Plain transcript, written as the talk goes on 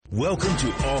Welcome to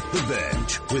Off the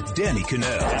Bench with Danny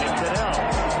Cannell.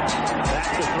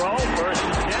 Back to throw, first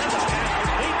and 10, the pass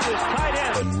complete to his tight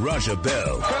end. And Raja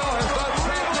Bell. Bell has done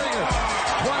something.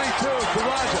 22 to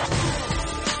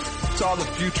Raja. Saw the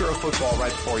future of football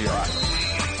right before your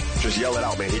eyes. Just yell it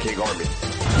out, man. He can't guard me.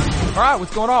 All right,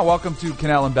 what's going on? Welcome to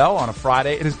Cannell and Bell on a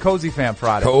Friday. It is Cozy Fam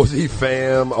Friday. Cozy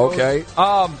Fam, okay.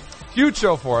 Huge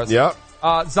show for us. Yep.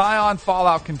 Zion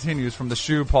fallout continues from the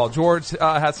shoe. Paul George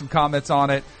had some comments on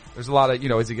it. There's a lot of,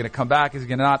 is he going to come back? Is he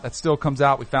going to not? That still comes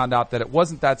out. We found out that it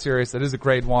wasn't that serious. That is a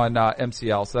grade 1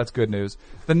 MCL, so that's good news.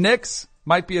 The Knicks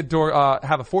might be have a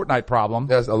Fortnite problem.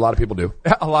 Yes, a lot of people do.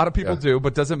 A lot of people do,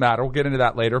 but doesn't matter. We'll get into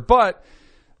that later. But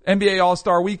NBA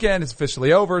All-Star Weekend is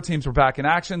officially over. Teams were back in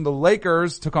action. The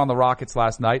Lakers took on the Rockets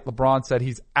last night. LeBron said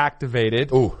he's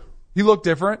activated. Ooh. He looked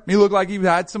different. He looked like he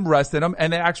had some rest in him,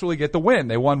 and they actually get the win.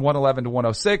 They won 111 to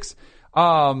 106.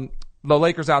 The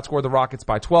Lakers outscored the Rockets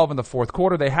by 12 in the fourth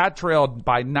quarter. They had trailed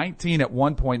by 19 at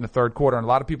one point in the third quarter, and a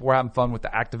lot of people were having fun with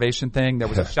the activation thing. There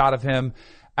was a shot of him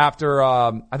after,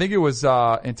 I think it was,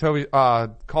 until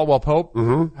Caldwell Pope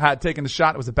had taken the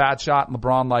shot. It was a bad shot, and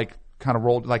LeBron kind of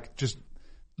rolled, just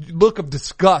look of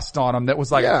disgust on him that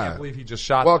was I can't believe he just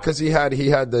shot. Well, cause he had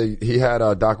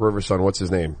Doc Rivers' son, what's his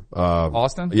name?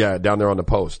 Austin? Yeah, down there on the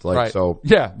post. Right. So.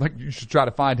 Yeah, you should try to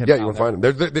find him. Yeah, you want to find him.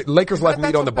 The Lakers left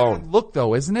meat on the bone. Look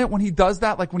though, isn't it? When he does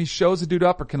that, when he shows a dude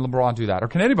up, or can LeBron do that? Or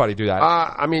can anybody do that?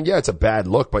 It's a bad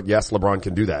look, but yes, LeBron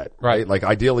can do that. Right.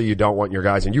 Ideally you don't want your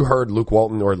guys, and you heard Luke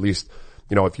Walton, or at least,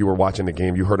 if you were watching the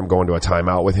game, you heard him go into a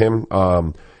timeout with him.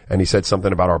 And he said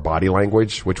something about our body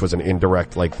language, which was an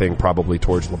indirect thing probably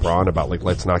towards LeBron about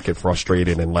let's not get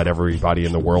frustrated and let everybody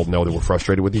in the world know that we're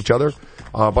frustrated with each other.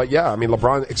 But yeah,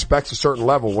 LeBron expects a certain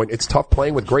level when it's tough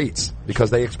playing with greats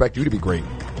because they expect you to be great.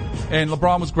 And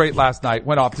LeBron was great last night.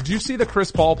 Went off. Did you see the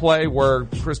Chris Paul play where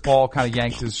Chris Paul kind of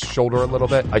yanked his shoulder a little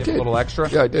bit? I did. A little extra?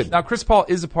 Yeah, I did. Now, Chris Paul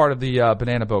is a part of the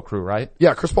Banana Boat crew, right?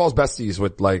 Yeah, Chris Paul's besties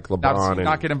with LeBron. Now, does he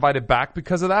not get invited back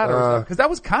because of that? Because that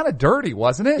was kind of dirty,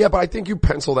 wasn't it? Yeah, but I think you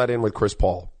pencil that in with Chris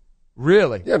Paul.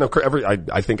 Really? Yeah, no,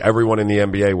 I think everyone in the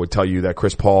NBA would tell you that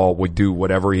Chris Paul would do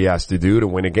whatever he has to do to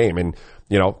win a game. And,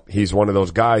 he's one of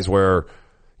those guys where,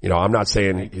 I'm not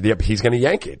saying he's going to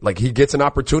yank it. He gets an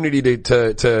opportunity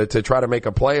to try to make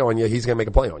a play on you. He's going to make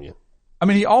a play on you.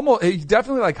 He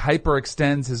definitely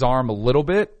hyperextends his arm a little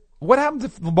bit. What happens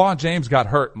if LeBron James got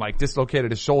hurt and dislocated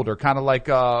his shoulder? Kind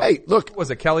of hey, look. Was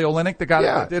it Kelly Olynyk the guy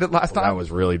that did it last time? That was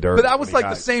really dirty. But that was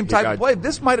the same type of play.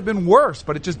 This might have been worse,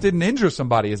 but it just didn't injure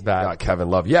somebody as bad.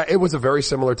 Kevin Love. Yeah, it was a very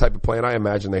similar type of play, and I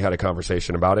imagine they had a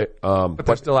conversation about it. But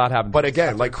they're still out having. But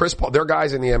again, Chris Paul, there are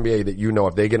guys in the NBA that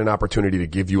if they get an opportunity to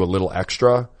give you a little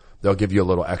extra, they'll give you a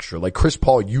little extra. Chris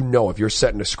Paul, if you're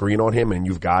setting a screen on him and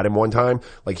you've got him one time,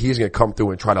 he's going to come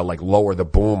through and try to lower the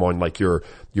boom on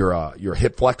your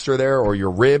hip flexor there or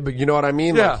your rib. You know what I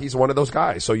mean? Yeah. He's one of those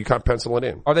guys. So you can't pencil it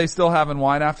in. Are they still having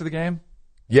wine after the game?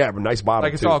 Yeah, but nice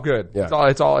bottle. It's too. all good. Yeah.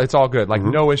 It's all good.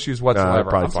 No issues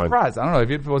whatsoever. I'm fine. surprised. I don't know if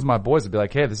it was my boys, I'd be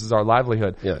like, hey, this is our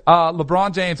livelihood. Yeah.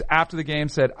 LeBron James after the game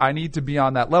said, I need to be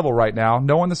on that level right now,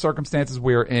 knowing the circumstances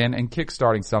we are in and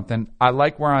kickstarting something. I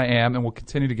like where I am and will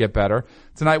continue to get better.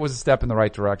 Tonight was a step in the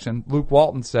right direction. Luke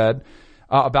Walton said,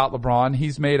 about LeBron,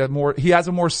 he has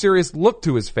a more serious look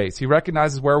to his face. He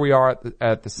recognizes where we are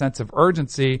at the sense of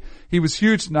urgency. He was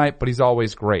huge tonight, but he's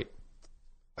always great.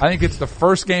 I think it's the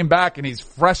first game back and he's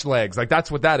fresh legs.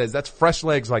 That's what that is. That's fresh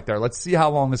legs there. Let's see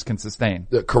how long this can sustain.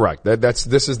 Correct.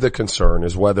 This is the concern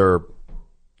is whether,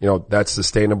 that's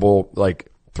sustainable,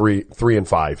 3 and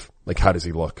 5. How does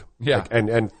he look? Yeah.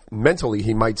 And mentally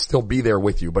he might still be there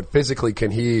with you, but physically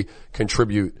can he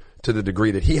contribute to the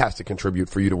degree that he has to contribute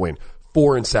for you to win?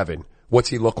 4 and 7. What's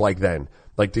he look like then?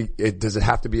 Does it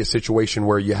have to be a situation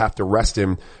where you have to rest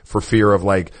him for fear of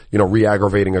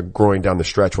re-aggravating a groin down the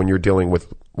stretch when you're dealing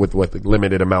with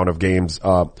limited amount of games,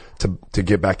 to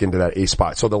get back into that A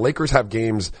spot? So the Lakers have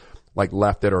games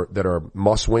left that are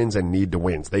must wins and need to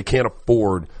wins. They can't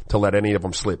afford to let any of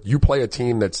them slip. You play a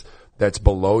team that's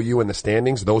below you in the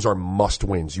standings. Those are must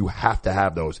wins. You have to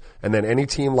have those. And then any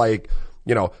team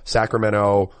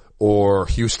Sacramento, or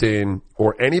Houston,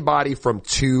 or anybody from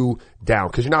 2 down,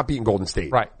 because you're not beating Golden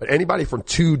State. Right. But anybody from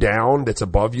 2 down that's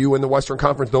above you in the Western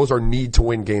Conference, those are need to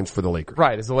win games for the Lakers.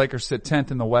 Right. As the Lakers sit 10th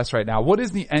in the West right now, what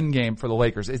is the end game for the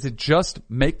Lakers? Is it just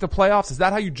make the playoffs? Is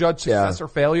that how you judge success or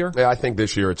failure? Yeah, I think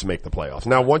this year it's make the playoffs.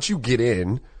 Now, once you get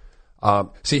in,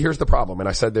 here's the problem, and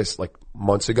I said this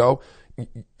months ago.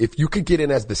 If you could get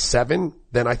in as the 7,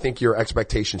 then I think your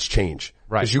expectations change.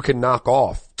 Right. Because you can knock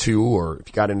off 2, or if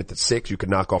you got in at the 6, you could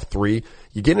knock off 3.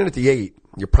 You get in at the 8,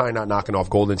 you're probably not knocking off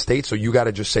Golden State. So you got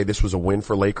to just say this was a win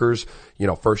for Lakers,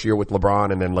 first year with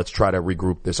LeBron, and then let's try to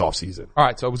regroup this offseason. All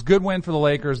right, so it was a good win for the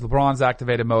Lakers. LeBron's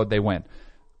activated mode, they win.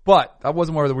 But that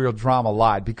wasn't where the real drama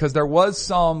lied, because there was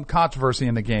some controversy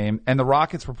in the game, and the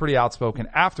Rockets were pretty outspoken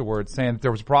afterwards, saying that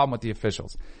there was a problem with the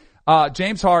officials.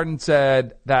 James Harden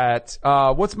said that,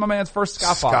 what's my man's first?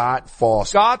 Scott Foster.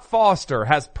 Scott Foster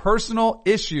has personal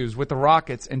issues with the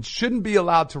Rockets and shouldn't be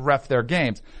allowed to ref their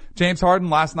games. James Harden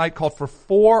last night called for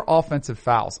 4 offensive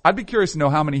fouls. I'd be curious to know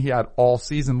how many he had all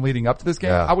season leading up to this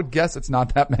game. Yeah. I would guess it's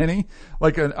not that many,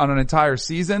 like on an entire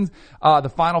season.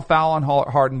 The final foul on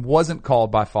Harden wasn't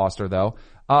called by Foster though.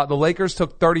 The Lakers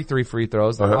took 33 free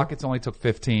throws. The Rockets only took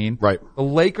 15. Right. The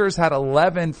Lakers had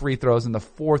 11 free throws in the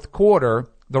fourth quarter.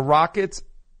 The Rockets,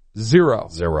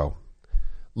 0.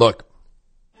 Look,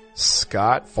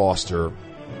 Scott Foster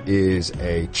is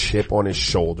a chip on his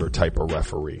shoulder type of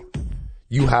referee.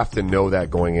 You have to know that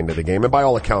going into the game. And by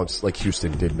all accounts, like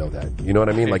Houston did know that. You know what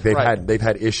I mean? Like they've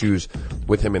had issues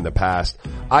with him in the past.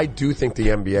 I do think the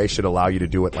NBA should allow you to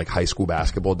do it like high school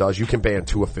basketball does. You can ban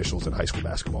 2 officials in high school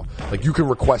basketball. Like you can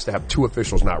request to have 2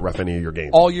 officials not ref any of your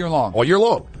games. All year long. All year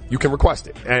long. You can request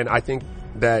it. And I think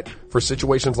that for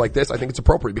situations like this, I think it's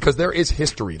appropriate because there is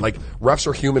history. Like refs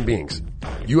are human beings.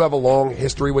 You have a long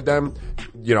history with them.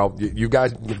 You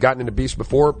guys, you've gotten into beefs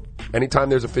before. Anytime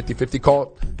there's a 50-50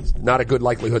 call, it's not a good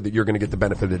likelihood that you're going to get the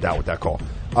benefit of the doubt with that call.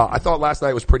 I thought last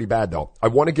night was pretty bad though. I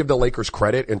want to give the Lakers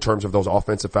credit in terms of those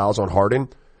offensive fouls on Harden.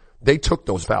 They took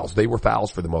those fouls. They were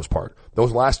fouls for the most part.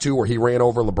 Those last 2 where he ran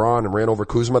over LeBron and ran over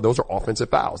Kuzma, those are offensive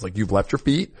fouls. Like you've left your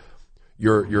feet.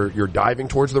 You're diving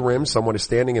towards the rim. Someone is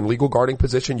standing in legal guarding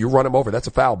position. You run him over. That's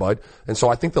a foul, bud. And so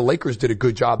I think the Lakers did a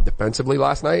good job defensively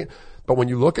last night. But when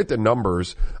you look at the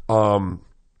numbers,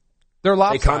 they're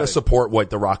lopsided. They kind of support what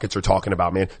the Rockets are talking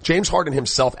about, man. James Harden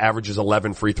himself averages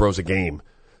 11 free throws a game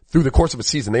through the course of a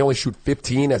season. They only shoot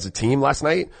 15 as a team last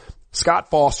night. Scott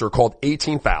Foster called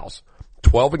 18 fouls,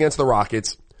 12 against the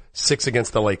Rockets, 6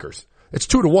 against the Lakers. It's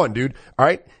 2-1, dude. All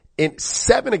right. And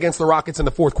 7 against the Rockets in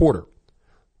the fourth quarter.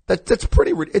 That's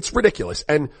it's ridiculous.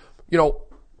 And,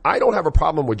 I don't have a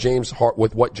problem with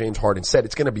with what James Harden said.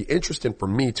 It's going to be interesting for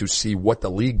me to see what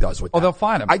the league does with that. They'll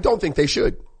fine him. I don't think they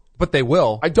should. But they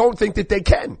will. I don't think that they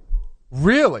can.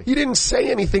 Really? He didn't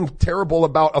say anything terrible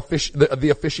about the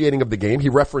officiating of the game. He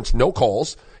referenced no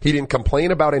calls. He didn't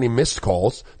complain about any missed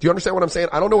calls. Do you understand what I'm saying?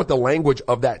 I don't know what the language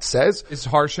of that says. Is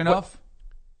harsh enough?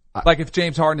 Like if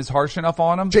James Harden is harsh enough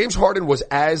on him? James Harden was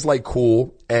as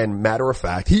cool and matter of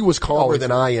fact. He was calmer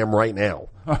than I am right now.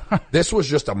 This was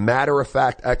just a matter of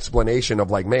fact explanation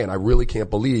of man, I really can't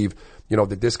believe,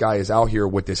 that this guy is out here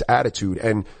with this attitude.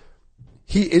 And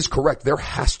he is correct. There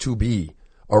has to be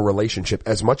a relationship.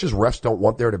 As much as refs don't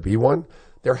want there to be one,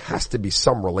 there has to be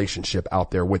some relationship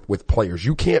out there with players.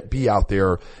 You can't be out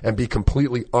there and be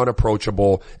completely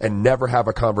unapproachable and never have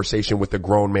a conversation with a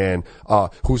grown man,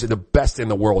 who's the best in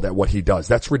the world at what he does.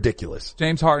 That's ridiculous.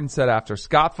 James Harden said after,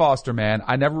 Scott Foster, man,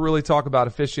 I never really talk about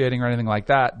officiating or anything like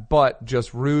that, but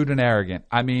just rude and arrogant.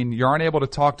 I mean, you aren't able to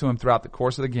talk to him throughout the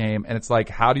course of the game, and it's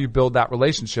how do you build that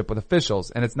relationship with officials?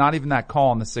 And it's not even that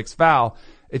call on the 6th foul.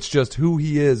 It's just who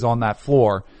he is on that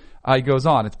floor. He goes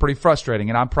on, it's pretty frustrating,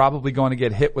 and I'm probably going to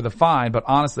get hit with a fine, but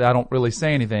honestly, I don't really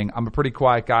say anything. I'm a pretty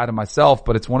quiet guy to myself,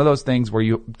 but it's one of those things where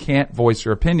you can't voice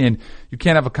your opinion. You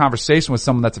can't have a conversation with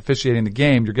someone that's officiating the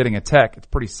game. You're getting a tech. It's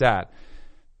pretty sad.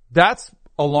 That's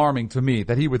alarming to me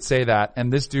that he would say that,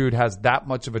 and this dude has that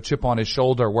much of a chip on his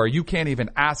shoulder where you can't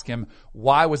even ask him,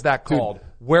 why was that called? Dude,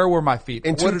 where were my feet?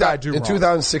 What did I do wrong? In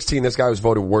 2016, this guy was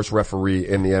voted worst referee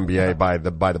in the NBA by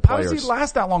the players. How does he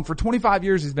last that long? For 25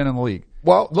 years he's been in the league.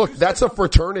 Well, look, that's a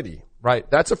fraternity. Right.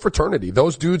 That's a fraternity.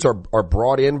 Those dudes are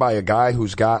brought in by a guy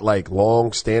who's got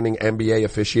long-standing NBA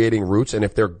officiating roots, and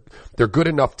if they're good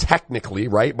enough technically,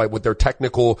 right, with their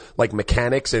technical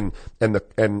mechanics and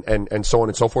so on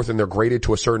and so forth, and they're graded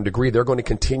to a certain degree, they're going to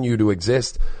continue to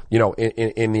exist, in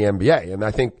the NBA. And I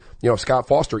think, Scott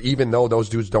Foster, even though those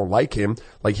dudes don't like him,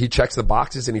 he checks the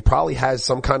boxes, and he probably has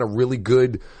some kind of really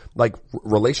good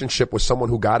relationship with someone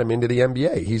who got him into the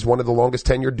NBA. He's one of the longest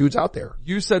tenured dudes out there.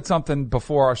 You said something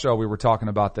before our show. We were talking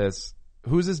about this.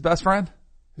 Who's his best friend?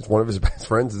 One of his best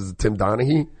friends is Tim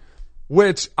Donaghy.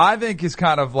 Which I think is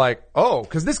kind of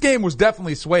because this game was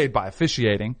definitely swayed by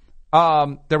officiating.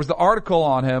 There was the article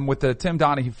on him with the Tim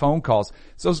Donaghy phone calls.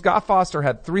 So Scott Foster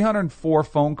had 304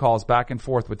 phone calls back and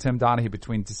forth with Tim Donaghy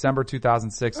between December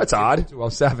 2006 That's odd. and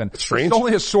 2007. That's strange. It's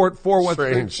only a short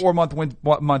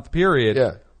four-month period.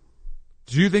 Yeah.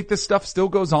 Do you think this stuff still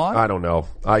goes on? I don't know.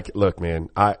 Look, man,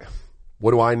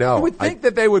 What do I know? I would think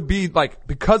that they would be like,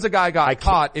 because a guy got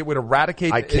caught, it would eradicate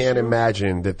the I can't issue.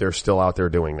 imagine that they're still out there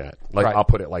doing that. Like, Right. I'll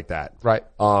put it like that. Right.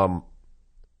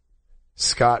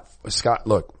 Scott,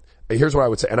 look, here's what I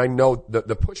would say. And I know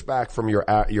the pushback from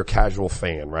your casual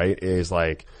fan, right, is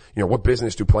like, what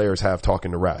business do players have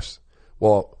talking to refs?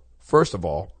 Well, first of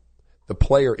all, the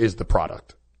player is the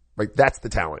product, right? That's the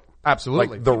talent.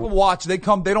 Absolutely. Like people watch, they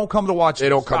don't come to watch. They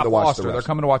don't come Scott to watch Foster. the refs. They're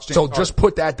coming to watch James So Harden. just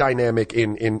put that dynamic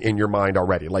in your mind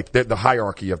already. Like the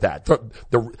hierarchy of that.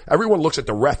 Everyone looks at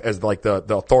the ref as like the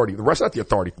authority. The ref's not the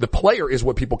authority. The player is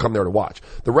what people come there to watch.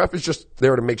 The ref is just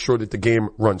there to make sure that the game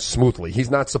runs smoothly. He's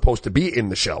not supposed to be in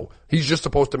the show. He's just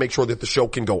supposed to make sure that the show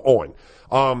can go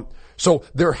on. So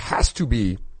there has to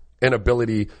be an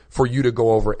ability for you to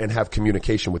go over and have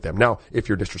communication with them. Now, if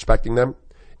you're disrespecting them,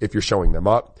 if you're showing them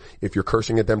up, if you're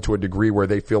cursing at them to a degree where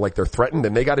they feel like they're threatened,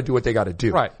 then they got to do what they got to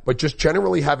do. Right. But just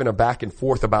generally having a back and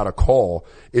forth about a call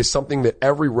is something that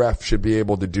every ref should be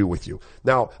able to do with you.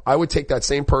 Now, I would take that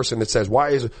same person that says, why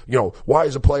is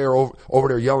a player over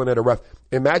there yelling at a ref?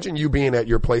 Imagine you being at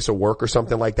your place of work or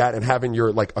something like that and having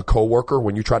your, like, a coworker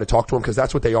when you try to talk to him, because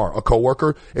that's what they are, a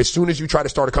coworker. As soon as you try to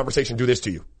start a conversation, do this to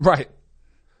you. Right.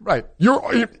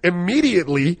 You're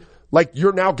immediately, like,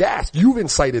 you're now gassed. You've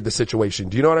incited the situation.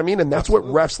 Do you know what I mean? And that's what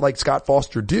refs like Scott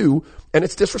Foster do, and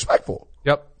it's disrespectful.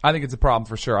 Yep. I think it's a problem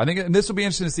for sure. And this will be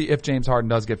interesting to see if James Harden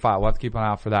does get filed. We'll have to keep an eye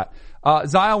out for that.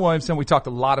 Zion Williamson, we talked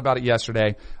a lot about it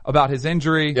yesterday, about his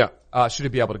injury. Yeah. Should he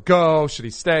be able to go? Should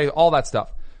he stay? All that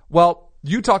stuff. Well,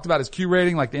 you talked about his Q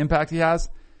rating, like the impact he has.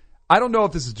 I don't know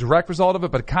if this is a direct result of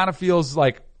it, but it kind of feels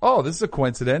like, oh, this is a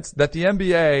coincidence that the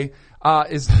NBA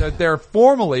that they're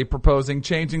formally proposing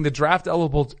changing the draft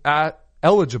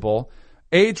eligible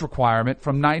age requirement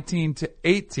from 19 to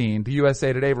 18. The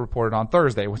USA Today reported on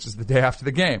Thursday, which is the day after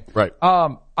the game. Right.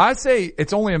 I say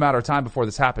it's only a matter of time before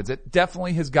this happens. It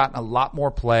definitely has gotten a lot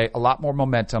more play, a lot more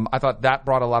momentum. I thought that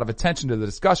brought a lot of attention to the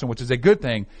discussion, which is a good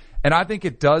thing. And I think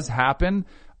it does happen.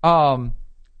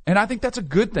 And I think that's a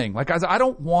good thing. Like, guys, I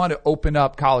don't want to open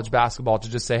up college basketball to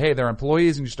just say, hey, they're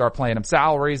employees, and you start paying them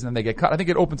salaries and then they get cut. I think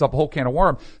it opens up a whole can of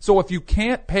worms. So if you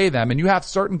can't pay them, and you have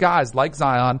certain guys like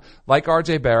Zion, like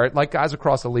RJ Barrett, like guys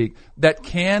across the league that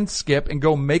can skip and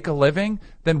go make a living,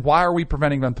 then why are we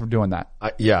preventing them from doing that?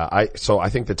 So I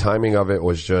think the timing of it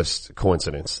was just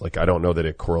coincidence. Like, I don't know that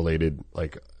it correlated,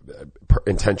 like,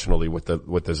 intentionally with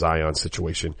the Zion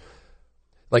situation.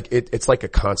 Like, it's like a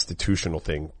constitutional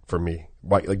thing for me.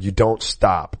 Like, you don't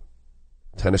stop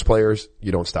tennis players,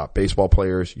 you don't stop baseball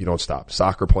players, you don't stop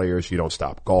soccer players, you don't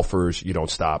stop golfers, you don't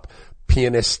stop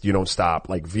pianists, you don't stop,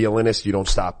 like, violinists, you don't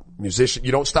stop musicians,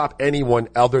 you don't stop anyone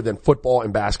other than football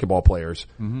and basketball players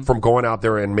from going out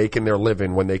there and making their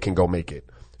living when they can go make it.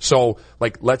 So,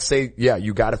 like, let's say,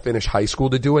 you gotta finish high school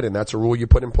to do it, and that's a rule you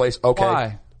put in place.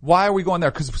 Okay. Why are we going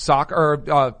there? Because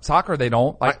soccer they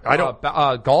don't. Like, I don't.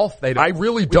 Golf, they don't. I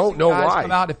really don't know why.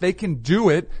 Come out if they can do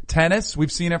it. Tennis,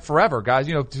 we've seen it forever, guys.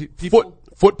 People.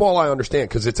 Football, I understand,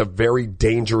 because it's a very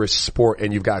dangerous sport,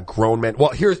 and you've got grown men.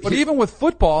 Well, But even with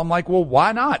football, I'm like, well,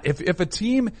 why not? If a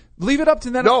team, leave it up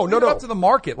to them. No. Up to the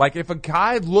market. Like, if a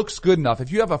guy looks good enough,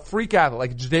 if you have a freak athlete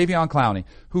like Jadeveon Clowney,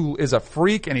 who is a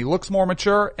freak and he looks more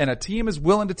mature, and a team is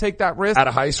willing to take that risk out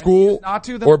of high school, not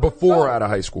to, then or before out of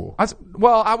high school.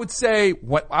 I would say.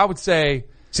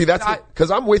 See, that's because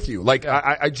I'm with you. Like,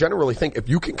 I generally think if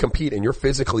you can compete and you're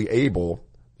physically able,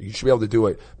 you should be able to do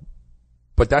it.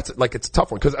 But that's, like, it's a tough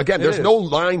one. Because, again, there's no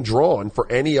line drawn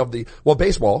for any of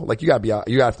baseball, like, you have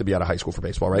to be out of high school for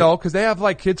baseball, right? No, because they have,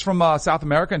 like, kids from South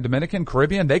America and Dominican,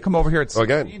 Caribbean. They come over here at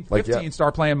 16, 15,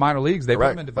 start playing minor leagues. They put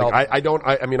them in development.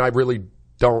 Like, I really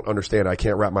don't understand. I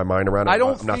can't wrap my mind around it.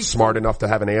 I'm not smart enough to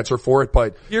have an answer for it,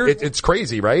 but it's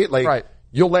crazy, right? Like,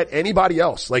 you'll let anybody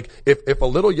else. Like, if a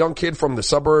little young kid from the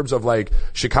suburbs of, like,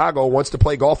 Chicago wants to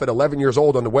play golf at 11 years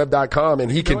old on the web.com and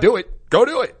he can do it, go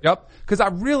do it. Yep. Because I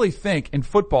really think in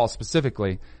football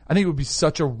specifically, I think it would be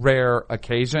such a rare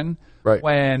occasion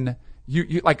when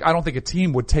you like, I don't think a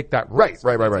team would take that risk.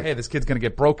 Right. Hey, this kid's going to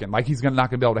get broken. Like, he's not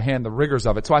going to be able to handle the rigors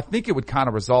of it. So I think it would kind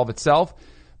of resolve itself.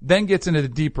 Then gets into the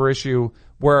deeper issue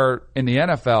where in the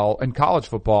NFL and college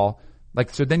football,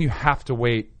 like, so then you have to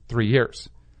wait 3 years.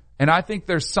 And I think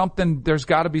there's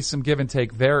got to be some give and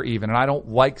take there even. And I don't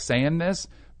like saying this,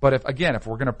 but if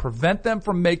we're going to prevent them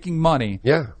from making money,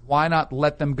 why not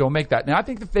let them go make that? Now, I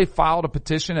think if they filed a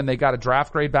petition and they got a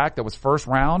draft grade back that was first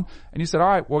round, and you said, all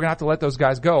right, we're going to have to let those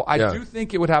guys go. I do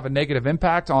think it would have a negative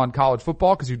impact on college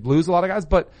football because you'd lose a lot of guys,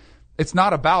 but It's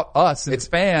not about us and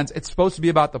fans. It's supposed to be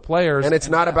about the players. And it's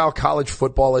not about college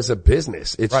football as a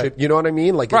business. It should, you know what I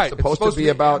mean? Like it's supposed to be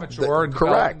about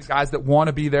correct guys that want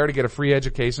to be there to get a free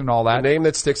education and all that. The name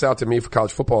that sticks out to me for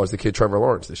college football is the kid Trevor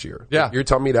Lawrence this year. Yeah. Like, you're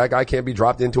telling me that guy can't be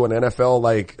dropped into an NFL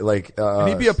and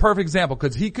he'd be a perfect example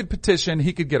because he could petition,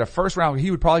 he could get a first round,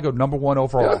 he would probably go number 1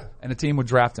 overall and a team would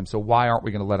draft him. So why aren't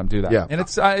we going to let him do that? Yeah. And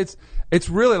it's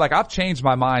really like I've changed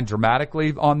my mind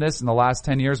dramatically on this in the last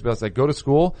 10 years, but it's like go to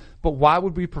school, but why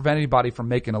would we prevent anybody from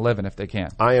making a living if they can?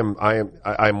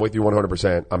 I'm with you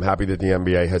 100%. I'm happy that the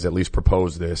NBA has at least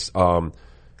proposed this.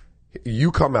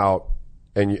 You come out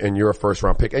and you're a first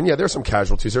round pick. And yeah, there's some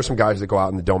casualties. There's some guys that go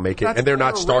out and don't make it and they're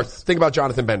not stars. Think about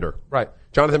Jonathan Bender. Right.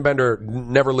 Jonathan Bender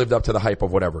never lived up to the hype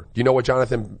of whatever. Do you know what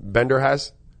Jonathan Bender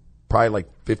has? Probably like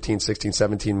 15, 16,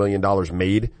 17 million dollars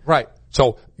made. Right.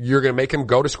 So you're going to make him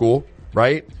go to school,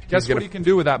 right? Guess what he can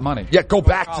do with that money? Yeah, go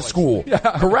back to school. Yeah.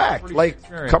 Correct. Like,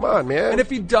 come on, man. And if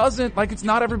he doesn't, like, it's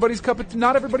not everybody's cup.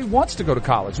 Not everybody wants to go to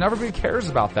college. Not everybody cares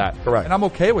about that. Correct. And I'm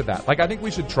okay with that. Like, I think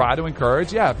we should try to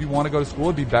encourage. Yeah, if you want to go to school,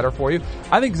 it'd be better for you.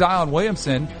 I think Zion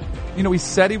Williamson, you know, he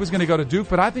said he was going to go to Duke,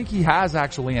 but I think he has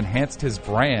actually enhanced his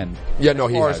brand. Yeah, no,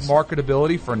 he has. As far as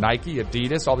marketability for Nike,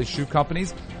 Adidas, all these shoe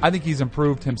companies, I think he's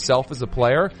improved himself as a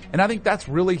player, and I think that's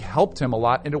really helped him a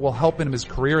lot, and it will help him in his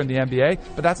career in the NBA,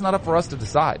 but that's not up for us to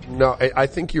decide. No, I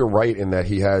think you're right in that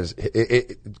he has,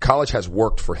 college has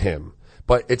worked for him.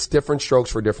 But it's different strokes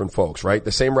for different folks, right?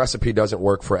 The same recipe doesn't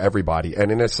work for everybody.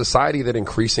 And in a society that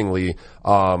increasingly,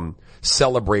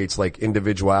 celebrates like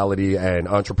individuality and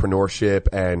entrepreneurship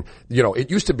and, you know,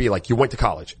 it used to be like you went to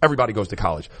college. Everybody goes to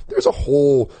college. There's a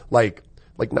whole, like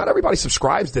not everybody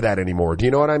subscribes to that anymore. Do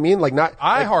you know what I mean?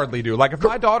 I hardly do. Like if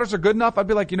my daughters are good enough, I'd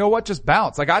be like, you know what? Just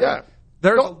bounce. Like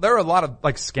there are a lot of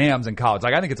like scams in college.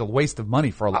 Like I think it's a waste of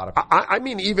money for a lot of people. I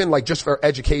mean even like just for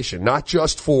education, not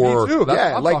just for, Me too. That's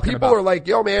what I'm like talking people about. are like,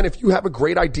 yo man, if you have a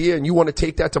great idea and you want to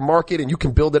take that to market and you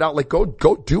can build it out, like go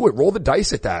do it. Roll the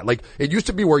dice at that. Like it used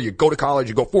to be where you go to college,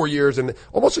 you go 4 years and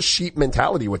almost a sheep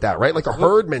mentality with that, right? Like a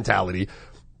herd mentality.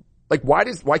 Like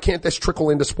why can't this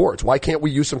trickle into sports? Why can't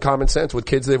we use some common sense with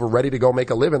kids that are ready to go make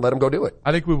a living? Let them go do it.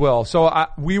 I think we will. So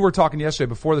we were talking yesterday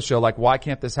before the show, like why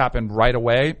can't this happen right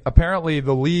away? Apparently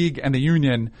the league and the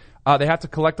union, they have to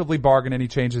collectively bargain any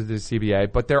changes to the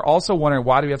CBA, but they're also wondering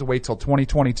why do we have to wait till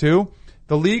 2022?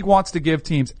 The league wants to give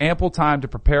teams ample time to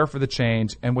prepare for the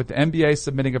change, and with the NBA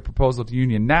submitting a proposal to the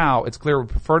union now, it's clear we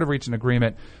prefer to reach an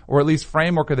agreement or at least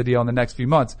framework of the deal in the next few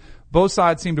months. Both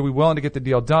sides seem to be willing to get the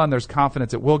deal done. There's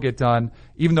confidence it will get done,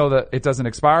 even though it doesn't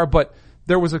expire. But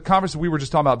there was a conversation we were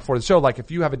just talking about before the show, like if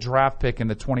you have a draft pick in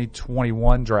the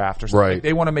 2021 draft or something, right.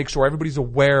 They want to make sure everybody's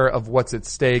aware of what's at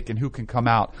stake and who can come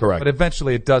out. Correct. But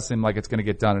eventually it does seem like it's going to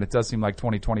get done, and it does seem like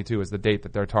 2022 is the date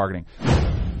that they're targeting.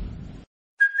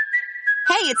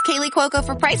 Hey, it's Kaylee Cuoco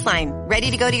for Priceline.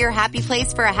 Ready to go to your happy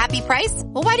place for a happy price?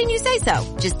 Well, why didn't you say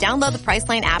so? Just download the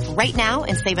Priceline app right now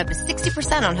and save up to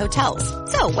 60% on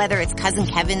hotels. So whether it's Cousin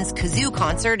Kevin's Kazoo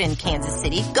Concert in Kansas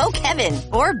City, go Kevin,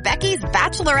 or Becky's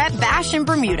Bachelorette Bash in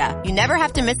Bermuda, you never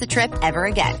have to miss a trip ever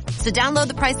again. So download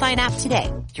the Priceline app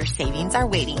today. Your savings are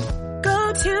waiting.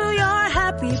 Go to your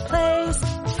happy place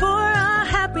for a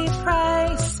happy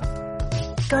price.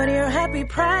 Go to your happy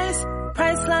price,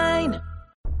 Priceline.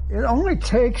 It only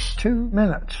takes 2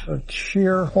 minutes of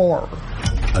sheer horror.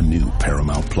 A new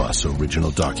Paramount Plus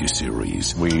original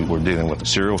docuseries. We were dealing with a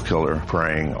serial killer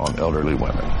preying on elderly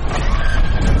women.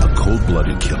 A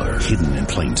cold-blooded killer hidden in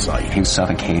plain sight. He's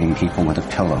suffocating people with the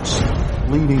pillows.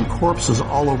 Leaving corpses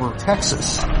all over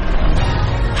Texas.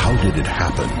 How did it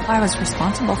happen? I was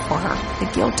responsible for her.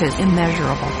 The guilt is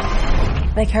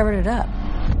immeasurable. They covered it up.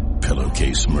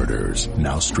 Pillowcase Murders,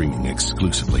 now streaming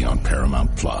exclusively on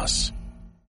Paramount Plus.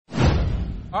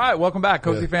 All right, welcome back.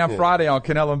 Cozy Fam Friday on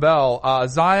Cannell and Bell.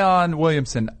 Zion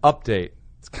Williamson update.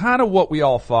 It's kind of what we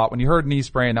all thought. When you heard knee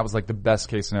sprain, that was like the best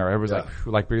case scenario. Everybody's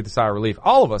like breathe a sigh of relief.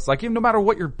 All of us, like even no matter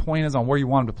what your point is on where you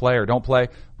want him to play or don't play,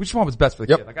 we just want what's best for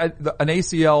the kid. Like an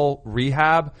ACL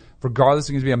rehab, regardless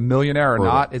if he's going to be a millionaire or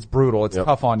not, it's brutal. It's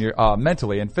tough on you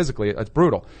mentally and physically. It's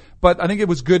brutal. But I think it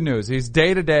was good news. He's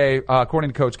day to day,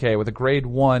 according to Coach K, with a grade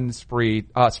 1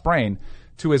 sprain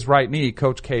to his right knee.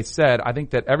 Coach K said, I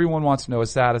think that everyone wants to know his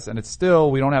status, and it's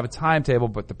still, we don't have a timetable,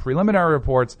 but the preliminary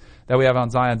reports that we have on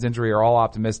Zion's injury are all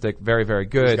optimistic. Very, very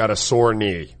good. He's got a sore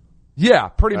knee. Yeah,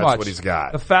 pretty much. That's what he's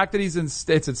got. The fact that it's in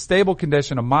stable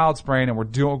condition, a mild sprain, and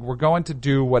we're going to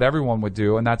do what everyone would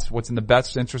do, and that's what's in the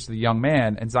best interest of the young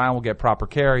man, and Zion will get proper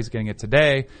care. He's getting it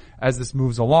today. As this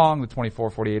moves along, the 24,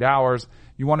 48 hours,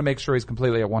 you want to make sure he's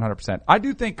completely at 100%. I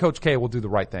do think Coach K will do the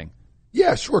right thing.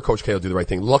 Yeah, sure, Coach K will do the right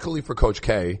thing. Luckily for Coach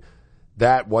K,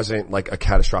 that wasn't like a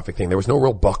catastrophic thing. There was no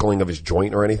real buckling of his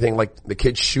joint or anything. Like the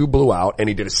kid's shoe blew out and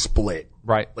he did a split.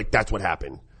 Right. Like that's what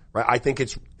happened. Right. I think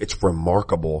it's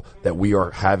remarkable that we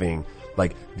are having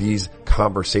like these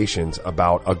conversations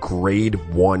about a grade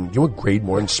 1. You know what grade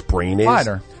 1 sprain is?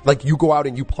 Minor. Like you go out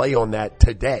and you play on that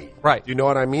today. Right. You know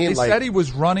what I mean? They said he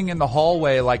was running in the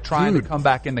hallway like trying to come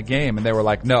back in the game and they were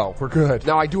like, no, we're good.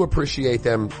 Now I do appreciate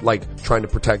them like trying to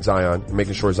protect Zion and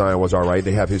making sure Zion was alright.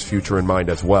 They have his future in mind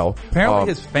as well. Apparently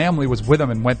his family was with him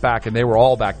and went back and they were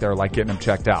all back there like getting him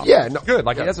checked out. Yeah. No, good.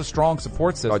 Like he has a strong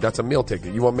support system. Oh, that's a meal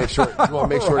ticket. You want to make sure,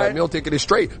 right. That meal ticket is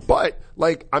straight. But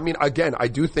like, I mean, again, I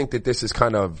do think that this is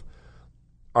kind of,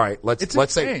 all right,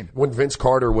 let's say when Vince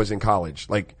Carter was in college,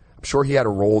 like I'm sure he had a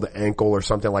rolled ankle or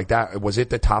something like that. Was it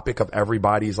the topic of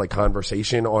everybody's like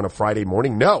conversation on a Friday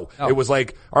morning? No. It was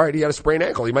like, all right, he had a sprained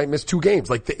ankle. He might miss 2 games.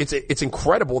 Like it's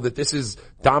incredible that this is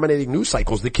dominating news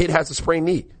cycles. The kid has a sprained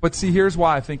knee. But see, here's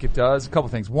why I think it does. A couple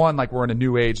things. One, like we're in a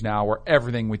new age now where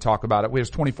everything we talk about it,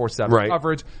 there's 24/7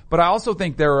 coverage. But I also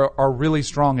think there are really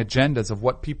strong agendas of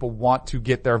what people want to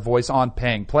get their voice on,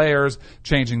 paying players,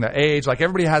 changing the age. Like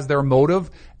everybody has their motive.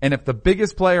 And if the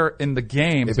biggest player in the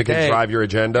game if it can drive your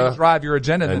agenda,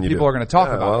 then people are going to talk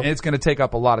about it. And it's going to take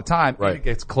up a lot of time. Right. And it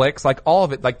gets clicks, like all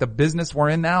of it. Like the business we're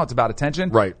in now, it's about attention.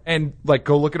 Right. And like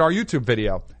go look at our YouTube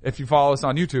video. If you follow us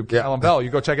on YouTube, Ellen Bell, you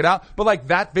go check it out. But like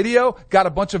that video got a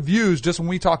bunch of views just when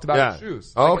we talked about his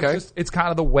shoes. Oh, like, okay. It's kind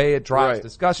of the way it drives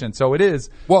discussion. So it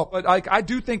is. Well, but like I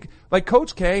do think like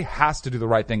Coach K has to do the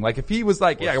right thing. Like if he was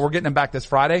like, yeah, we're getting him back this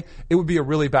Friday, it would be a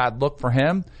really bad look for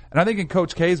him. And I think in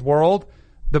Coach K's world,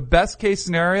 the best case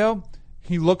scenario,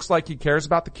 he looks like he cares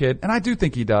about the kid, and I do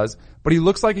think he does, but he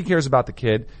looks like he cares about the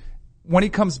kid. When he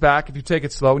comes back, if you take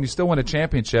it slow and you still win a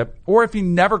championship, or if he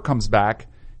never comes back,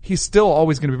 he's still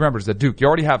always going to be remembered as a Duke. You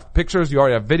already have pictures, you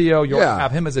already have video, you already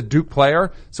have him as a Duke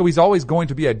player, so he's always going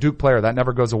to be a Duke player. That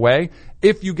never goes away.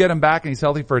 If you get him back and he's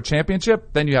healthy for a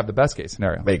championship, then you have the best case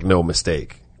scenario. Make no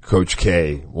mistake. Coach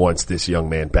K wants this young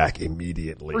man back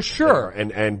immediately. For sure.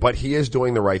 But he is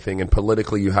doing the right thing, and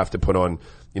politically you have to put on,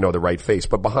 the right face.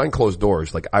 But behind closed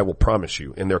doors, like I will promise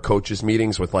you, in their coaches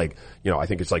meetings with like, I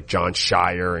think it's like John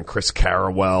Shire and Chris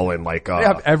Carrawell and like, they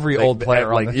have every old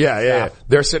player on the staff.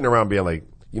 They're sitting around being like,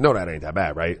 that ain't that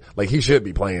bad, right? Like he should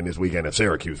be playing this weekend at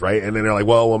Syracuse, right? And then they're like,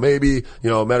 well, maybe,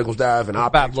 medical staff and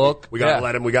optics. Bad look. We gotta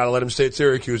let him stay at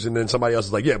Syracuse. And then somebody else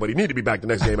is like, yeah, but he need to be back the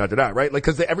next game after that, right? Like,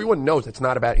 cause everyone knows it's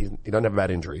not he doesn't have a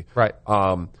bad injury. Right.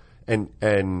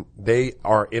 And they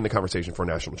are in the conversation for a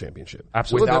national championship.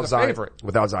 Absolutely. Without they're Zion, favorite.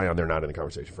 Without Zion, they're not in the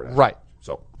conversation for that. Right.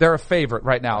 So they're a favorite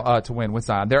right now, to win with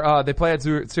Zion. They play at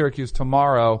Syracuse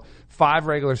tomorrow. 5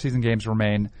 regular season games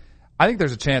remain. I think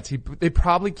there's a chance they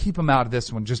probably keep him out of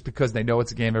this one just because they know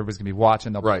it's a game everybody's going to be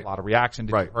watching. There'll be a lot of reaction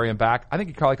to hurry him back. I think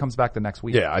he probably comes back the next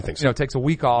week. Yeah, I think so. Takes a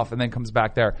week off and then comes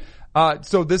back there.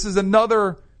 So this is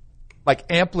another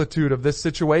amplitude of this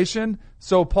situation.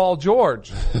 So Paul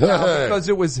George, because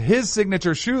it was his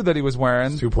signature shoe that he was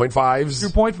wearing,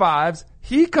 2.5s,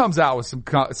 he comes out with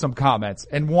some comments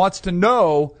and wants to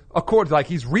know,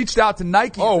 he's reached out to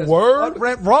Nike. Oh, word? What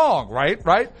went wrong,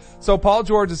 right? So Paul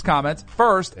George's comments.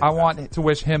 First, I want to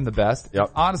wish him the best.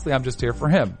 Yep. Honestly, I'm just here for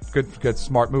him. Good,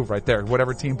 smart move right there.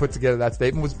 Whatever team put together that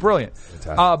statement was brilliant.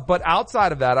 But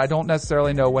outside of that, I don't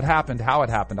necessarily know what happened, how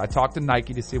it happened. I talked to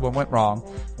Nike to see what went wrong,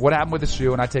 what happened with the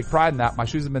shoe, and I take pride in that. My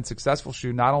shoes have been successful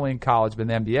shoe, not only in college, but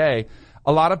in the NBA.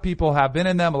 A lot of people have been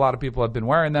in them. A lot of people have been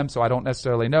wearing them, so I don't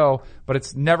necessarily know, but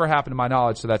it's never happened to my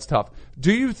knowledge, so that's tough.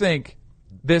 Do you think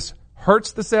this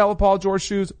hurts the sale of Paul George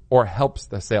shoes or helps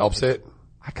the sale? Helps it.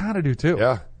 I kind of do too.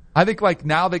 Yeah. I think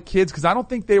now that kids, because I don't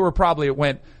think it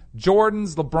went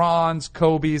Jordans, LeBrons,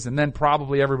 Kobe's, and then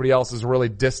probably everybody else is really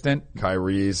distant.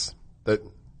 Kyrie's.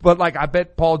 But I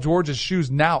bet Paul George's shoes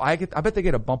now, I bet they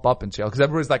get a bump up in sale because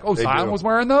everybody's like, oh, Zion was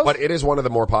wearing those? But it is one of the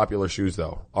more popular shoes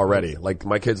though, already. Like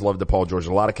my kids love the Paul George.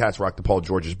 A lot of cats rock the Paul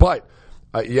Georges. But,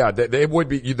 they would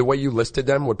be, the way you listed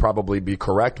them would probably be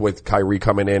correct with Kyrie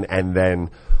coming in and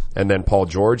then Paul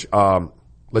George.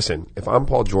 Listen, if I'm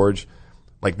Paul George,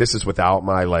 this is without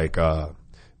my my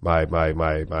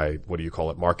what do you call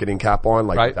it, marketing cap on,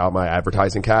 without my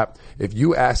advertising cap. If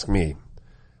you ask me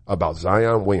about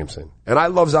Zion Williamson, and I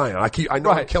love Zion. I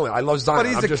know I'm killing it. I love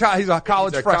Zion. But he's a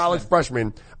college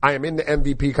freshman. I am in the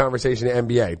MVP conversation in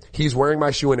the NBA. He's wearing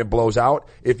my shoe and it blows out.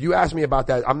 If you ask me about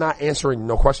that, I'm not answering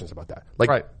no questions about that.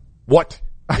 What?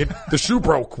 The shoe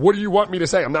broke. What do you want me to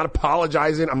say? I'm not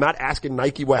apologizing. I'm not asking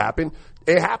Nike what happened.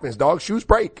 It happens, dog. Shoes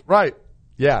break. Right.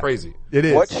 Yeah. It's crazy. It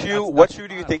is. What shoe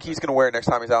do you think he's going to wear next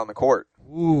time he's out on the court?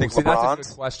 Ooh, think that's LeBron's? a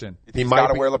good question. You think he's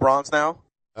got to wear LeBron's now?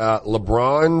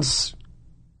 LeBron's,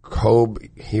 Kobe,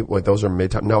 those are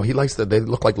mid-top. No, he likes they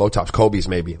look like low tops. Kobe's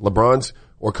maybe. LeBron's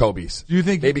or Kobe's. Do you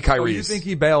think maybe Kyrie's? Do you think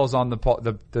he bails on the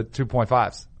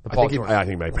 2.5s? I think he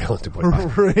might bail on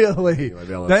 2.5. Really?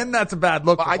 Then that's a bad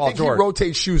look for Paul George. He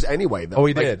rotates shoes anyway, though. Oh,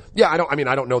 he did? Yeah, I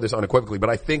don't know this unequivocally, but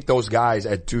I think those guys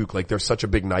at Duke, like, they're such a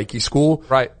big Nike school.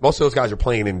 Right. Most of those guys are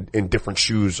playing in different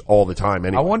shoes all the time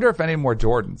anyway. I wonder if any more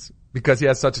Jordans. Because he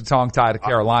has such a tongue tie to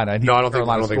Carolina. And no, I don't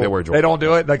think they wear Jordans. They don't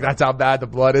do it? Like, that's how bad the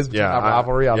blood is between that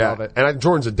rivalry? I love it. And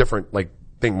Jordan's a different, like,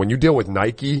 thing. When you deal with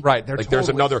Nike, right, like there's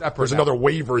another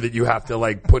waiver that you have to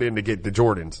like put in to get the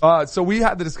Jordans. So we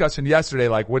had the discussion yesterday,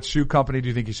 like, which shoe company do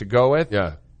you think you should go with?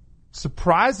 Yeah.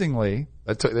 Surprisingly,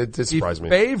 it surprised me.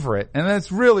 Favorite, and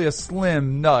it's really a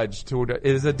slim nudge to it,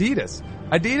 is Adidas.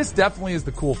 Adidas definitely is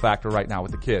the cool factor right now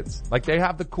with the kids. Like, they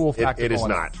have the cool factor. It is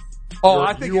not.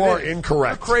 I think you are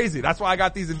incorrect. You're crazy. That's why I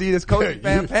got these Adidas Coach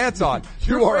fan pants on.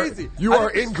 You're crazy. You are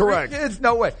incorrect. Kids,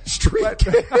 no way.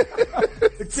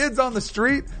 The kids on the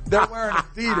street, they're wearing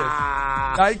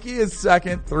Adidas. Nike is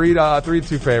second,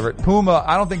 3-2 favorite. Puma,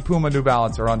 I don't think Puma, New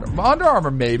Balance are Under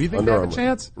Armour maybe. Think they have a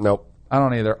chance? Nope. I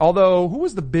don't either. Although, who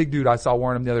was the big dude I saw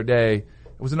wearing them the other day? It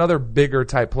was another bigger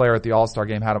type player at the All-Star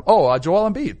game had him. Joel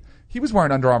Embiid. He was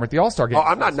wearing Under Armour at the All-Star game. Oh,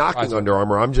 I'm not knocking Under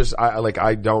Armour. I'm just,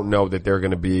 I don't know that they're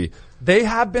going to be. They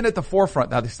have been at the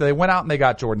forefront now. So they went out and they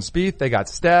got Jordan Spieth, they got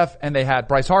Steph, and they had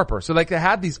Bryce Harper. So like they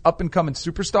had these up and coming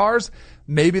superstars.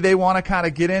 Maybe they want to kind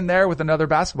of get in there with another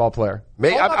basketball player.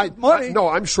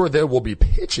 I'm sure they will be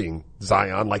pitching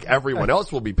Zion like everyone else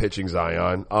will be pitching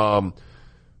Zion.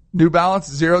 New Balance,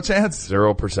 0 chance?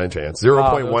 0% chance.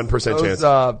 0.1%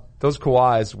 chance. Those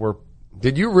Kawhis were.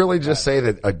 Did you really just say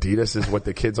that Adidas is what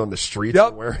the kids on the streets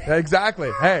are wearing? Exactly.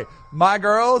 Hey, my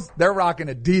girls, they're rocking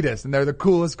Adidas, and they're the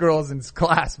coolest girls in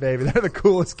class, baby. They're the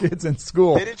coolest kids in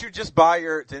school. Didn't you just buy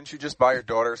your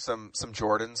daughter some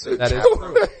Jordans? That is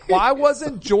true. Why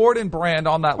wasn't Jordan brand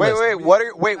on that list?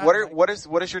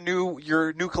 What is your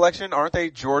new collection? Aren't they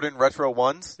Jordan Retro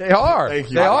 1s? They are. Thank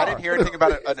you. They are. I didn't hear anything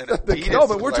about an Adidas. No,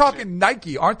 but we're talking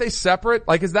Nike. Aren't they separate?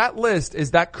 Like, is that list,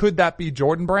 could that be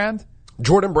Jordan brand?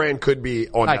 Jordan brand could be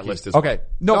on Nike. that list as well. Okay.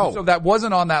 No, so that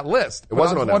wasn't on that list. It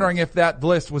wasn't I was on that wondering if that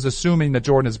list was assuming that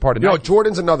Jordan is part of Nike. No,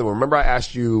 Jordan's another one. Remember I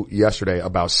asked you yesterday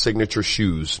about signature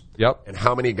shoes. Yep. And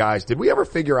how many guys, did we ever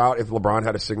figure out if LeBron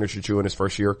had a signature shoe in his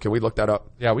first year? Can we look that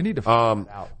up? Yeah, we need to figure that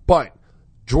out. But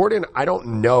Jordan, I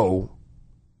don't know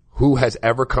who has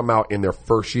ever come out in their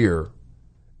first year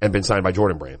and been signed by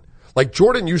Jordan brand. Like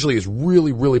Jordan usually is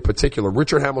really, really particular.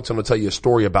 Richard Hamilton will tell you a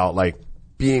story about like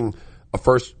being a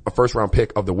first round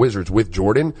pick of the Wizards with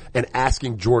Jordan and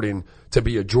asking Jordan to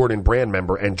be a Jordan brand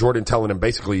member and Jordan telling him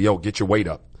basically, yo, get your weight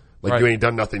up. Like you ain't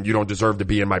done nothing. You don't deserve to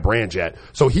be in my brand yet.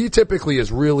 So he typically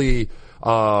is really,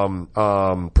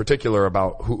 particular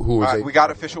about who is. We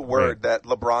got official word that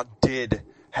LeBron did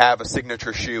have a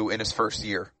signature shoe in his first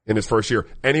year.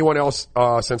 Anyone else,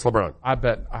 since LeBron? I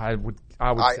bet I would.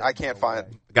 I can't find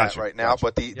that right now,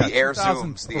 but the Air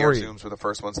Zooms were the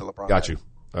first ones that LeBron Got had. you.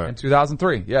 All right. In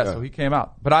 2003, so he came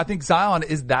out. But I think Zion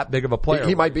is that big of a player.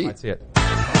 He might be. I see it.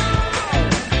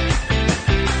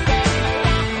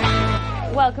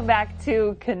 Welcome back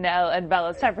to Kanell and Bella.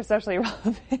 It's time for Socially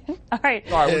Relevant. All right.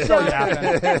 Sorry, we're so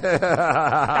yapping.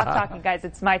 Stop talking, guys.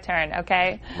 It's my turn,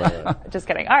 okay? Right. Just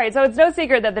kidding. All right, so it's no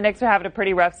secret that the Knicks are having a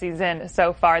pretty rough season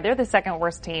so far. They're the second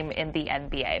worst team in the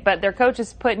NBA. But their coach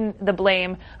is putting the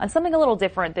blame on something a little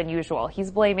different than usual.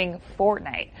 He's blaming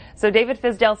Fortnite. So David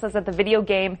Fizdale says that the video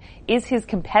game is his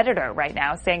competitor right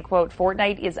now, saying, quote,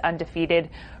 Fortnite is undefeated.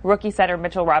 Rookie center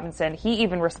Mitchell Robinson, he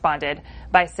even responded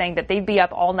by saying that they'd be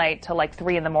up all night till like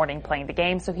 3 a.m. playing the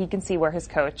game, so he can see where his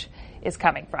coach is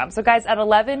coming from. So guys, at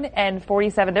 11 and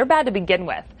 47, they're bad to begin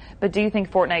with. But do you think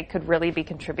Fortnite could really be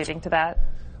contributing to that?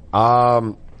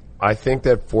 I think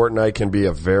that Fortnite can be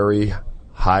a very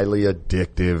highly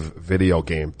addictive video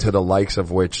game to the likes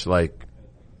of which, like,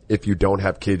 if you don't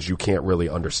have kids, you can't really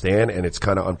understand, and it's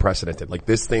kind of unprecedented. Like,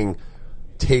 this thing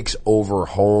takes over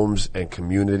homes and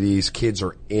communities. Kids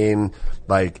are in,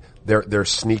 like, they're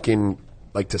sneaking,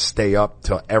 like, to stay up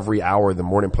till every hour in the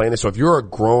morning playing it. So if you're a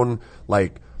grown,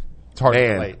 like,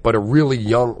 man, but a really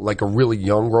young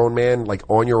grown man, like,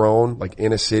 on your own, like,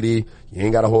 in a city, you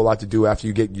ain't got a whole lot to do after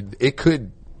you it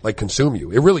could, like, consume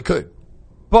you. It really could.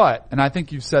 But, and I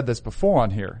think you've said this before on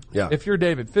here, Yeah. if you're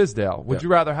David Fizdale, would you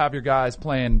rather have your guys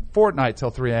playing Fortnite till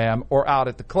 3 a.m. or out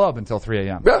at the club until 3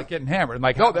 a.m.? Yeah. Like getting hammered,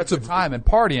 like No, that's a good time and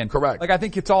partying. Correct. Like I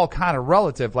think it's all kind of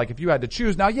relative. Like if you had to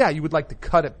choose, now yeah, you would like to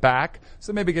cut it back,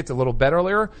 so maybe it gets a little bit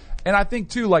earlier. And I think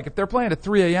too, like if they're playing at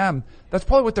 3 a.m., that's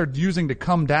probably what they're using to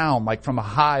come down, like from a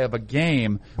high of a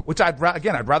game, which I'd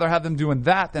rather have them doing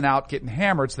that than out getting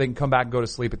hammered so they can come back and go to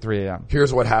sleep at 3 a.m.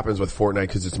 Here's what happens with Fortnite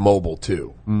because it's mobile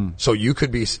too. So you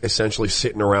could be essentially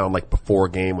sitting around like before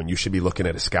a game when you should be looking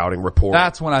at a scouting report.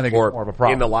 That's when I think or it's more of a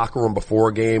problem. In the locker room before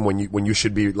a game when you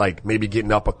should be like maybe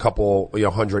getting up a couple,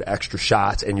 100 extra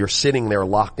shots and you're sitting there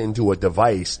locked into a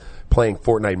device playing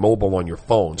Fortnite mobile on your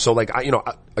phone. So like,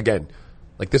 again,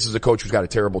 like this is a coach who's got a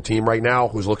terrible team right now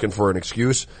who's looking for an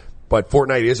excuse. But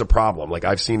Fortnite is a problem. Like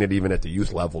I've seen it even at the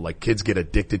youth level. Like kids get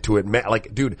addicted to it.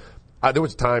 Like dude, there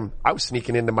was a time I was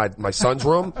sneaking into my son's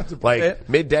room. Like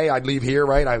midday I'd leave here,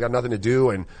 right? I've got nothing to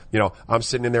do and, I'm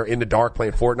sitting in there in the dark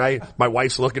playing Fortnite. My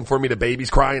wife's looking for me. The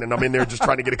baby's crying and I'm in there just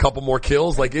trying to get a couple more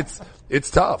kills. Like it's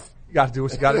tough. You gotta do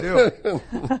what you gotta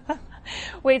do.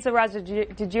 Wait, so Raj,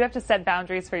 did you have to set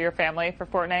boundaries for your family for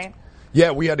Fortnite?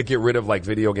 Yeah, we had to get rid of like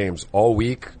video games all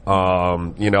week,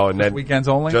 and then weekends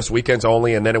only? Just weekends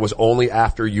only, and then it was only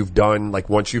after you've done, like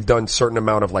once you've done certain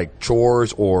amount of like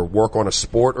chores or work on a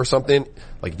sport or something,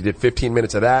 like you did 15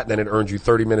 minutes of that, then it earned you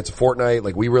 30 minutes of Fortnite.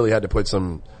 Like we really had to put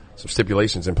some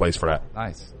stipulations in place for that.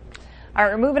 Nice. All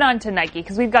right, we're moving on to Nike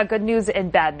because we've got good news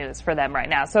and bad news for them right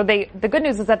now. So the good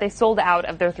news is that they sold out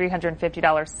of their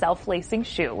 $350 self-lacing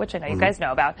shoe, which I know you guys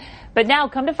know about. But now,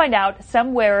 come to find out,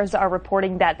 some wearers are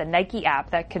reporting that the Nike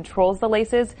app that controls the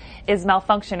laces is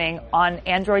malfunctioning on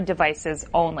Android devices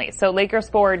only. So Lakers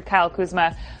forward Kyle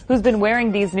Kuzma, who's been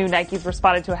wearing these new Nikes,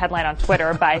 responded to a headline on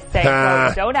Twitter by saying,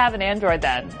 well, don't have an Android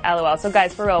then, LOL. So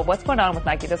guys, for real, what's going on with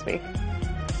Nike this week?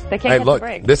 They can't get the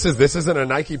break. This isn't a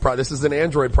Nike problem. This is an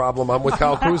Android problem. I'm with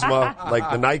Kyle Kuzma. Like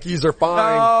the Nikes are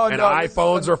fine and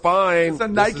iPhones are fine. It's a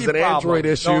Nike this is an problem. Android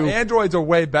issue. No, Androids are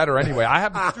way better anyway. I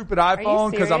have a stupid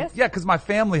iPhone because my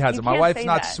family has it. My wife's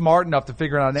not smart enough to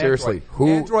figure out an Android. Seriously,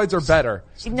 Androids are better.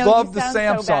 Love the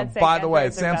Samsung. By the way,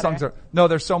 Samsungs are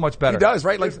they're so much better. He does,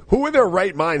 right? Like who in their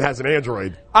right mind has an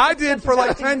Android? I did for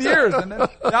like 10 years, and then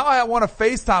now I want to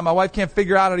FaceTime. My wife can't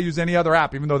figure out how to use any other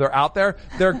app, even though they're out there.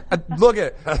 Look at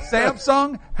it.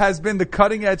 Samsung has been the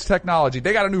cutting edge technology.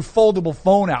 They got a new foldable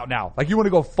phone out now. Like you want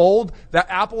to go fold, that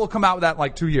Apple will come out with that in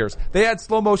like 2 years. They had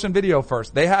slow motion video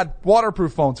first. They had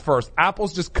waterproof phones first.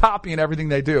 Apple's just copying everything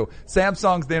they do.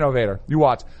 Samsung's the innovator. You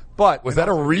watch. But was that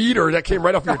a read or that came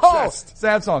right off your chest?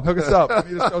 Samsung, hook us up.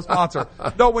 We need a show sponsor.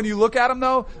 No, when you look at them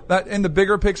though, that in the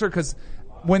bigger picture, because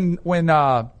when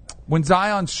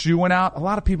Zion's shoe went out, a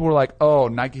lot of people were like, "Oh,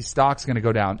 Nike stock's going to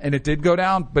go down," and it did go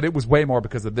down, but it was way more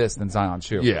because of this than Zion's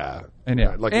shoe. Yeah, and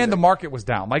the market was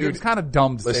down. Like it was kind of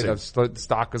dumb to say that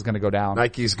stock was going to go down.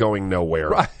 Nike's going nowhere.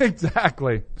 Right,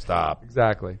 exactly. Stop.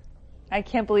 Exactly. I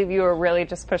can't believe you were really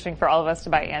just pushing for all of us to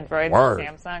buy Androids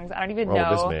and Samsungs. I don't even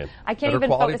know. This man. I can't even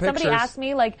focus. Somebody asked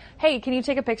me like, "Hey, can you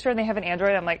take a picture?" and they have an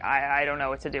Android. I'm like, I don't know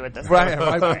what to do with this.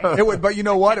 Right. It would, but you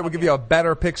know what? It would give you a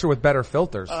better picture with better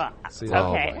filters.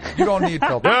 Okay. You don't need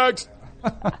filters. Next.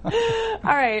 All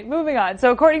right, moving on.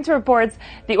 So according to reports,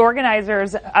 the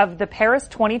organizers of the Paris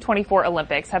 2024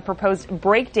 Olympics have proposed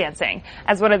breakdancing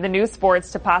as one of the new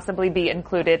sports to possibly be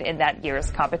included in that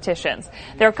year's competitions.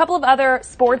 There are a couple of other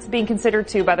sports being considered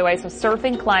too, by the way, so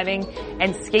surfing, climbing,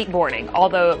 and skateboarding,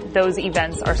 although those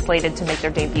events are slated to make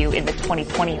their debut in the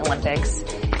 2020 Olympics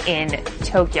in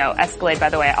Tokyo. Escalade, by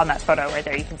the way, on that photo right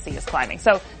there, you can see is climbing.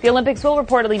 So the Olympics will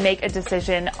reportedly make a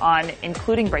decision on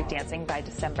including breakdancing by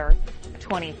December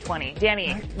 2020.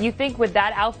 Danny, you think with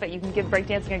that outfit you can give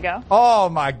breakdancing a go? Oh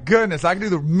my goodness, I can do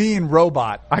the mean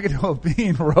robot. I can do a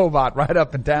mean robot right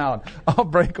up and down. I'll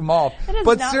break them off.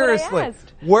 But seriously,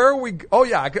 where are we? Oh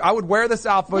yeah, I would wear this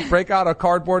outfit, break out a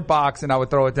cardboard box, and I would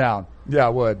throw it down. Yeah, I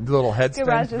would. Do a little head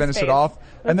spin, finish it off.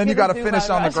 And then you got to finish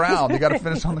on the ground. You got to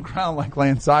finish on the ground like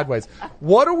laying sideways.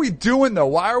 What are we doing though?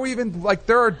 Why are we even like?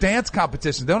 There are dance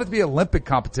competitions. They don't have to be Olympic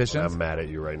competitions. I'm mad at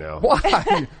you right now.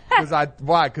 Why?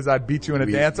 Because I beat you in a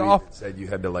dance off. Said you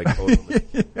had to like.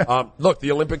 Look,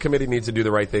 the Olympic Committee needs to do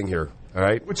the right thing here. All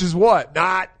right, which is what?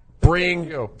 Not bring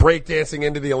breakdancing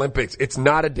into the Olympics. It's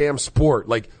not a damn sport.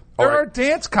 Like. There are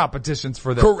dance competitions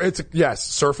for this. Yes,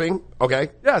 surfing, okay.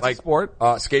 Yeah, it's a sport.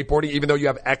 Skateboarding, even though you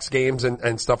have X Games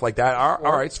and stuff like that. All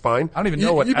right, it's fine. I don't even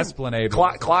know what Esplanade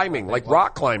is. Climbing, like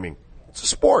rock climbing. It's a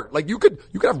sport. Like you could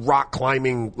have rock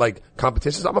climbing like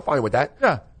competitions. I'm fine with that.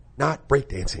 Yeah. Not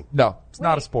breakdancing. No, it's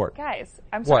not a sport. Guys,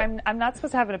 I'm sorry, I'm not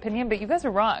supposed to have an opinion, but you guys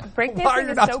are wrong.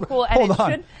 Breakdancing is so cool,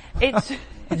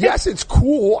 and yes, it's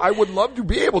cool. I would love to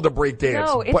be able to break dance.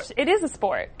 No, it is a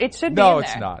sport. It should be in there. No,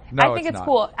 it's not. No, I think it's it's not.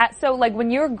 cool. So like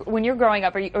when you're growing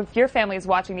up, or if your family is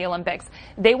watching the Olympics,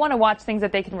 they want to watch things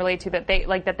that they can relate to, that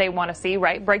they want to see,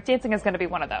 right? Breakdancing is going to be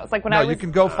one of those. Like when you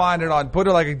can go find it put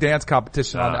it like a dance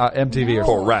competition on MTV or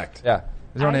something. Correct. Yeah.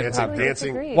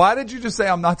 Dancing. Why did you just say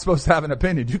I'm not supposed to have an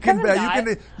opinion? You can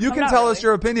tell us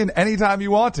your opinion anytime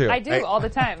you want to. I do all the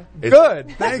time.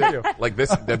 Good. Thank you. Like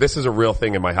this is a real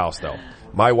thing in my house though.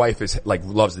 My wife is like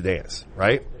loves to dance,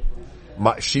 right?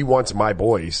 She wants my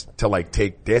boys to like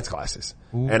take dance classes.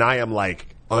 Ooh. And I am like,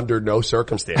 under no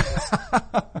circumstances.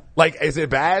 Like, is it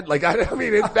bad? Like, I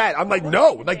mean, it's bad. I'm like,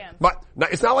 no. Like,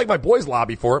 it's not like my boys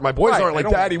lobby for it. My boys aren't like,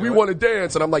 Daddy, we want to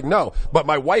dance. And I'm like, no. But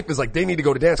my wife is like, they need to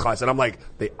go to dance class. And I'm like,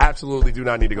 they absolutely do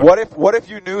not need to go. What if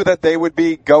you knew that they would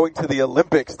be going to the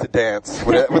Olympics to dance?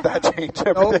 Would that change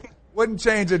everything? Nope. Wouldn't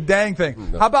change a dang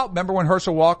thing. No. How about, remember when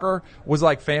Herschel Walker was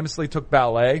like famously took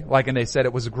ballet, like, and they said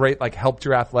it was great, like helped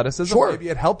your athleticism? Sure. Maybe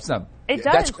it helps them. It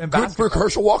does. That's good for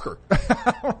Herschel Walker.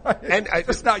 Right. And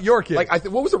it's not your kid. Like,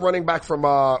 what was the running back from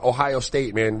Ohio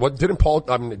State, man? What didn't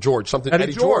George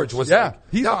Eddie George was like,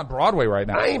 he's on Broadway right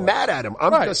now. I ain't mad at him.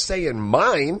 I'm just saying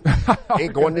mine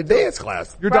ain't going to dance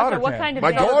class. Your daughter what can. kind of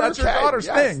My dance? daughter That's your can. daughter's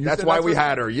thing. That's why we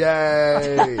had her.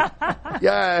 Yay.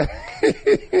 Yay.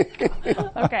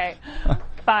 Okay.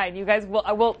 Fine. You guys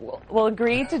will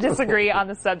agree to disagree on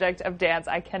the subject of dance.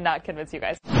 I cannot convince you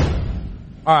guys.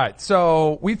 All right.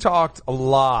 So we talked a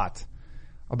lot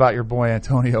about your boy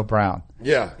Antonio Brown.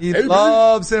 Yeah. He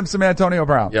loves him some Antonio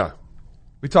Brown. Yeah.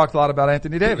 We talked a lot about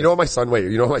Anthony Davis. You know what my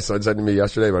son said to me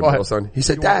yesterday, my middle son? He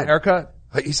said, Dad. Haircut?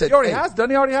 He said, he already has.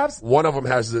 Doesn't he already have? One of them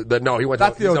has no, he went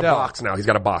to, he's a box now. He's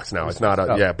got a box now. It's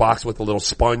not box with a little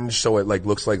sponge. So it like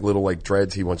looks like little like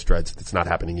dreads. He wants dreads. It's not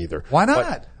happening either. Why not?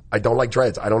 But I don't like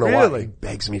dreads. I don't know why. He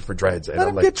begs me for dreads. And let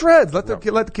him get dreads. Let the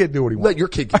kid do what he wants. Let your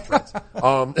kid get dreads.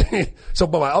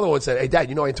 But my other one said, hey Dad,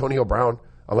 you know Antonio Brown?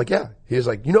 I'm like, yeah. He was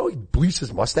like, you know, he bleached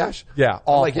his mustache. Yeah.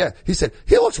 I'm like, yeah. He said,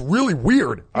 he looks really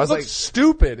weird. I was like,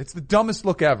 stupid. It's the dumbest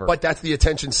look ever. But that's the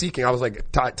attention seeking. I was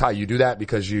like, Ty, you do that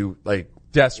because you like,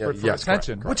 desperate for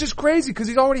attention, correct. Which is crazy because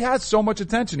he already has so much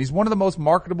attention. He's one of the most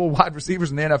marketable wide receivers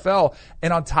in the NFL.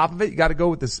 And on top of it, you got to go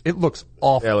with this. It looks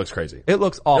awful. Yeah, it looks crazy. It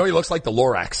looks awful. No, he looks like the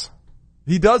Lorax.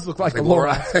 He does look like the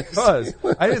Lorax. He does.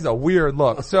 It is a weird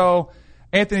look. So,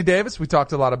 Anthony Davis, we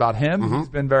talked a lot about him. Mm-hmm. He's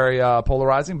been very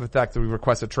polarizing. The fact that we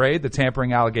request a trade, the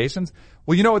tampering allegations.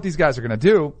 Well, you know what these guys are going to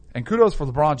do. And kudos for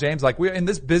LeBron James. Like, we're in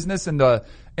this business, in the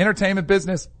entertainment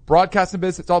business, broadcasting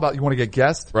business, it's all about you want to get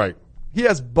guests. Right. He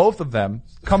has both of them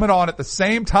coming on at the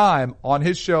same time on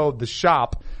his show, The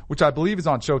Shop, which I believe is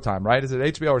on Showtime, right? Is it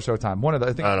HBO or Showtime?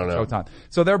 I don't know. Showtime.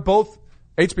 So they're both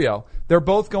HBO. They're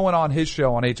both going on his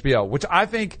show on HBO, which I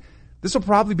think this will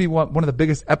probably be one of the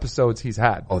biggest episodes he's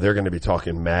had. Oh, they're going to be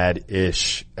talking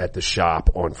mad-ish at The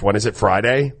Shop on, when is it,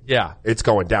 Friday? Yeah. It's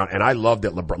going down. And I love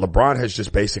that LeBron has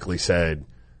just basically said,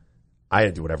 I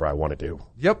do whatever I want to do.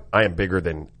 Yep. I am bigger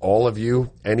than all of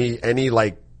you. Any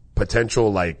like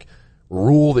potential like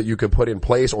rule that you could put in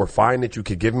place or fine that you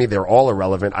could give me, they're all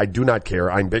irrelevant. I do not care.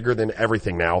 I'm bigger than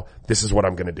everything now. This is what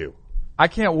I'm going to do. I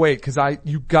can't wait because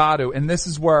you got to. And this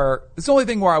is it's the only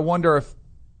thing where I wonder if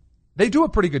they do a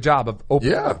pretty good job of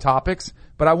opening up topics,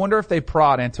 but I wonder if they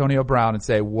prod Antonio Brown and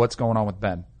say, what's going on with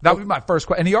Ben? That would be my first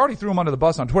question. And he already threw him under the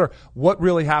bus on Twitter. What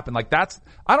really happened? Like I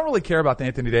don't really care about the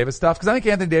Anthony Davis stuff because I think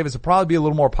Anthony Davis will probably be a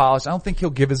little more polished. I don't think he'll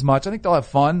give as much. I think they'll have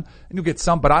fun and you'll get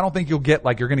some, but I don't think you'll get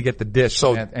you're going to get the dish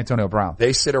from Antonio Brown.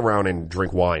 They sit around and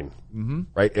drink wine,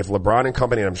 right? If LeBron and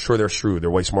company, and I'm sure they're shrewd,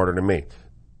 they're way smarter than me.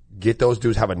 Get those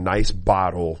dudes, have a nice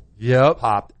bottle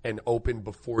popped and open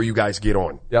before you guys get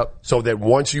on. Yep. So that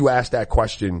once you ask that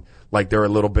question, there's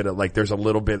a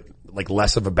little bit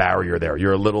less of a barrier there.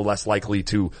 You're a little less likely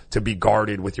to be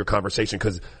guarded with your conversation.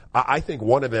 Cause I think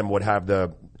one of them would have I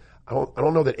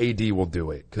don't know that AD will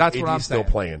do it. That's AD's what I'm still saying.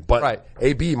 playing. But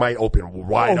AB might open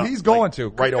wide up. He's going to.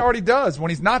 Right he already does when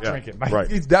he's not drinking.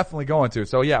 He's definitely going to.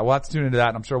 So yeah, we'll have to tune into that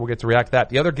and I'm sure we'll get to react to that.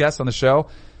 The other guests on the show,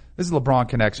 this is LeBron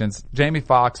Connections. Jamie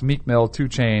Foxx, Meek Mill, 2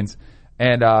 Chainz,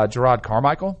 and Gerard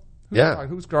Carmichael.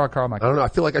 Who's Gerard Carmichael? I don't know. I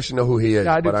feel like I should know who he is.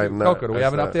 Yeah, I do but too. Coco, do we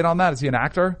have an update on that? Is he an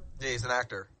actor? Yeah, he's an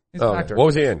actor. He's an actor. What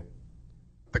was he in?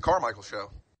 The Carmichael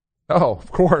Show. Oh, of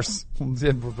course. We're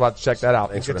about to check that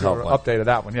out. Thanks we'll for the help. Update of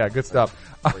that one. Yeah, good stuff.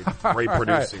 Great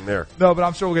producing there. No, but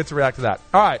I'm sure we'll get to react to that.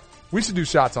 All right. We should do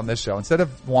shots on this show. Instead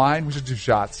of wine, we should do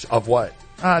shots. Of what?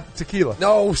 Tequila.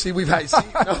 No, see,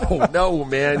 no,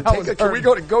 man. Can we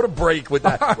go to break with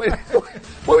that?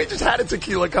 Well, we just had a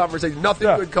tequila conversation.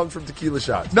 Nothing good comes from tequila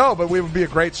shots. No, but it would be a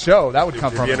great show. That would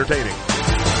come from entertaining.